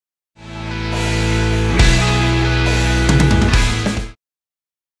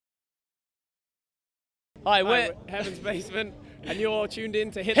Hi, we're Heaven's Basement, and you're tuned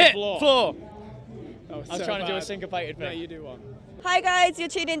in to Hit Hit the Floor. Floor. That was I was so trying to do a bad. syncopated No, thing. you do one. Hi guys, you're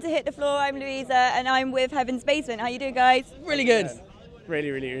tuned in to Hit the Floor. I'm Louisa and I'm with Heaven's Basement. How you doing, guys? Really good.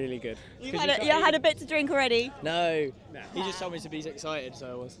 Really, really, really good. You had a bit to drink already? No. He just told me to be excited,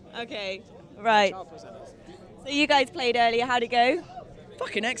 so I was. Okay, right. So you guys played earlier. How'd it go?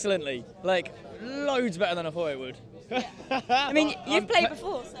 Fucking excellently. Like, loads better than I thought it would. I mean, you've played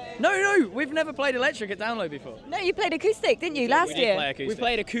before, so... No, we've never played electric at Download before. No, you played acoustic, didn't you, last We did year? play acoustic. We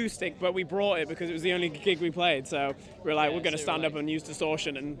played acoustic, but we brought it because it was the only gig we played. So we were like, Yeah, we're going to so stand we're up and use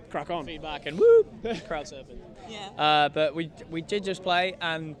distortion and crack on. Feedback and whoop, crowd surfing. Yeah. But we did just play,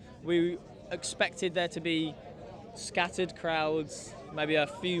 and we expected there to be scattered crowds, maybe a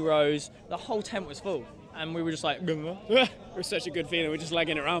few rows. The whole tent was full, and we were just like, It was such a good feeling. We're just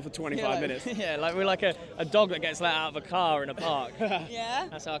legging it around for 25 minutes. Yeah, like we're like a dog that gets let out of a car in a park. Yeah?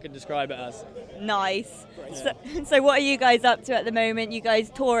 That's how I can describe it as. Nice. So what are you guys up to at the moment? You guys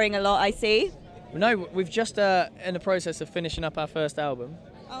touring a lot, I see. No, we've just in the process of finishing up our first album.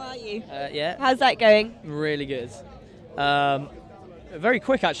 How are you? Yeah, How's that going? really good. Very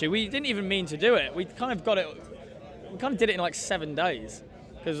quick actually. We didn't even mean to do it. We kind of got it. We kind of did it in like 7 days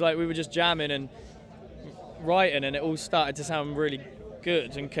because like we were just jamming and writing, and it all started to sound really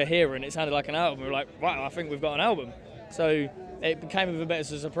good and coherent. It sounded like an album. We were like, wow, I think we've got an album. So it became a bit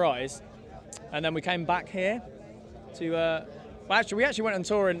of a surprise, and then we came back here to. Well, we actually went on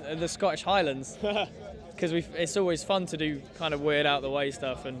tour in the Scottish Highlands because it's always fun to do kind of weird out the way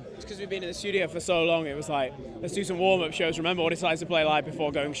stuff. And Just because we've been in the studio for so long, it was like, let's do some warm-up shows. Remember, we decided to play live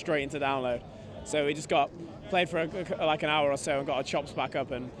before going straight into Download. So we just played for like an hour or so and got our chops back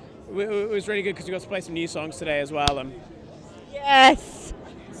up, and it was really good because we got to play some new songs today as well. And Yes.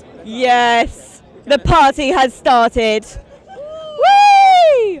 Yes. The party has started.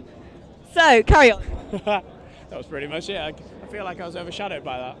 Whee! So, carry on. that was pretty much it. I feel like I was overshadowed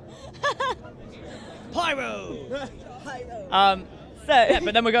by that. Pyro! So, Yeah,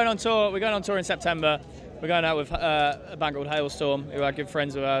 but then we're going on tour. We're going on tour in September. We're going out with a band called Hailstorm, who are good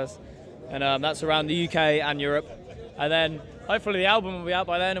friends of ours, and that's around the UK and Europe. And then hopefully the album will be out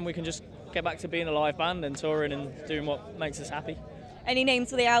by then, and we can just get back to being a live band and touring and doing what makes us happy. any names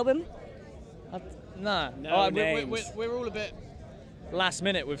for the album? No, No names. we're all a bit last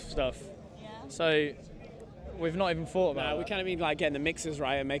minute with stuff, Yeah. so we've not even thought about No, it. we kind of mean like getting the mixes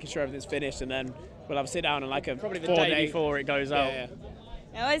right and making sure everything's finished, and then we'll have a sit down and like a Probably the 4 day day before it goes out. Yeah.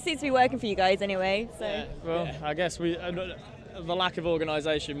 No, it seems to be working for you guys anyway. So, Yeah, well, I guess the lack of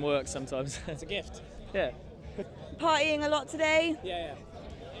organisation works sometimes. It's a gift. Yeah. partying a lot today. Yeah.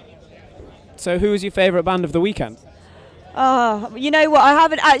 So who was your favourite band of the weekend? Oh, you know what? I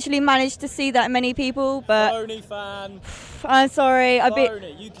haven't actually managed to see that many people, but Phony fan. I'm sorry.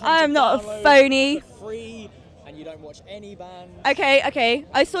 Phony. You come I'm to not a Download phony. for free, and you don't watch any band. Okay.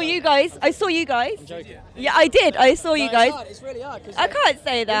 I saw you guys. I'm joking. Yeah, I did. I saw you guys. It's really hard. 'Cause, I can't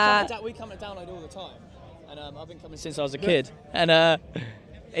say that. We come to Download all the time, and I've been coming since I was a kid, and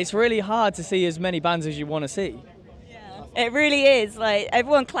it's really hard to see as many bands as you want to see. It really is. Like,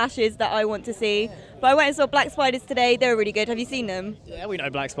 everyone clashes that I want to see. But I went and saw Black Spiders today. They were really good. Have you seen them? Yeah, we know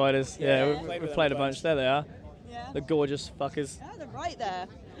Black Spiders. Yeah, we've played a bunch. There they are. Yeah. The gorgeous fuckers. Yeah, they're right there.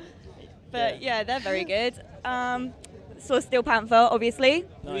 But yeah, they're very good. Saw Steel Panther, obviously.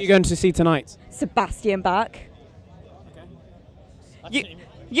 Who are you going to see tonight? Sebastian Bach.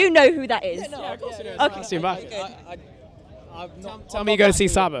 You know who that is. of course it is. Okay. See you back. Tell me you're going to see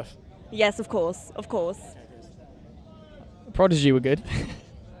Sabbath. Yes, of course. Prodigy were good.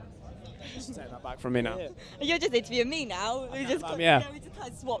 Take that back from me now. You're just interviewing me now. We just yeah. we just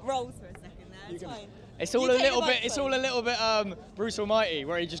kind of swap roles for a second there. It's fine. It's all You a take the little bit. It's microphone. all a little bit Bruce Almighty,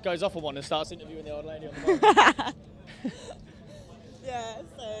 where he just goes off on one and starts interviewing the old lady on the mic. Yeah,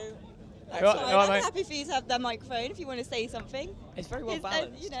 so that's Right, fine. right, I'm mate. happy for you to have that microphone if you want to say something. It's very well It's,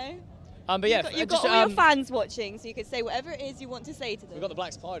 balanced. you know, But yeah, you've got just, all your fans watching, so you can say whatever it is you want to say to them. we've got the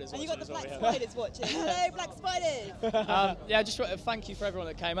Black Spiders. and you got the watching Black as well, Spiders watching. Hello, Black Spiders! yeah, just thank you for everyone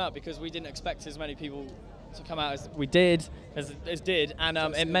that came out, because we didn't expect as many people to come out as we did, as did, and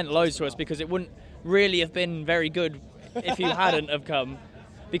it meant loads to us, because it wouldn't really have been very good if you hadn't have come,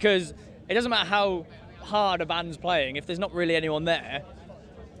 because it doesn't matter how hard a band's playing, if there's not really anyone there,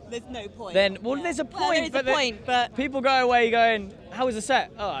 There's no point. then there's a point. There is a point, but people go away going, "How was the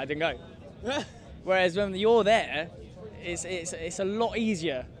set?" "Oh, I didn't go." Whereas when you're there, it's a lot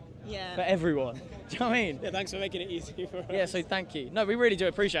easier for yeah. everyone. Do you know what I mean? Yeah, thanks for making it easy for us. Yeah, so thank you. No, we really do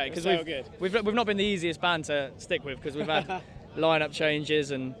appreciate it, because It's so good. we've not been the easiest band to stick with, because we've had lineup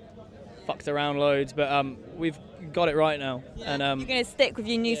changes and fucked around loads, but we've got it right now, and You're going to stick with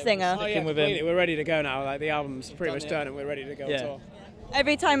your new singer. Oh, yeah, Sticking with him. completely. We're ready to go now. Like the album's pretty much yeah. done, and we're ready to go on Yeah. tour.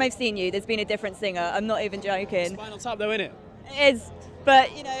 Every time I've seen you, there's been a different singer. I'm not even joking. Spinal Tap, though, innit? It is.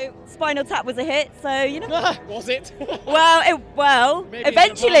 But, you know, Spinal Tap was a hit, so, you know. Was it? Well, Maybe in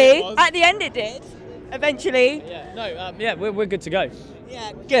eventually, Japan it was. at the end it did. Eventually. yeah, no, yeah, we're good to go.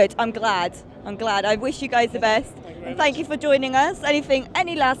 Yeah, good. I'm glad. I wish you guys the best. And thank you for joining us.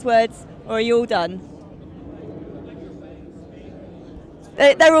 Any last words, or are you all done?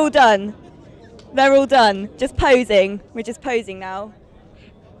 They're all done. They're all done. Just posing. We're just posing now.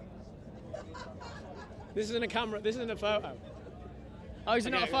 This isn't a camera. This isn't a photo. Oh, is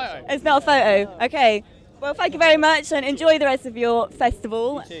it not a photo? It's not a photo. Okay. Well, thank you very much, and enjoy the rest of your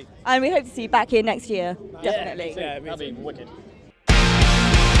festival. You too. And we hope to see you back here next year. Definitely. Yeah, me That'd too. be wicked.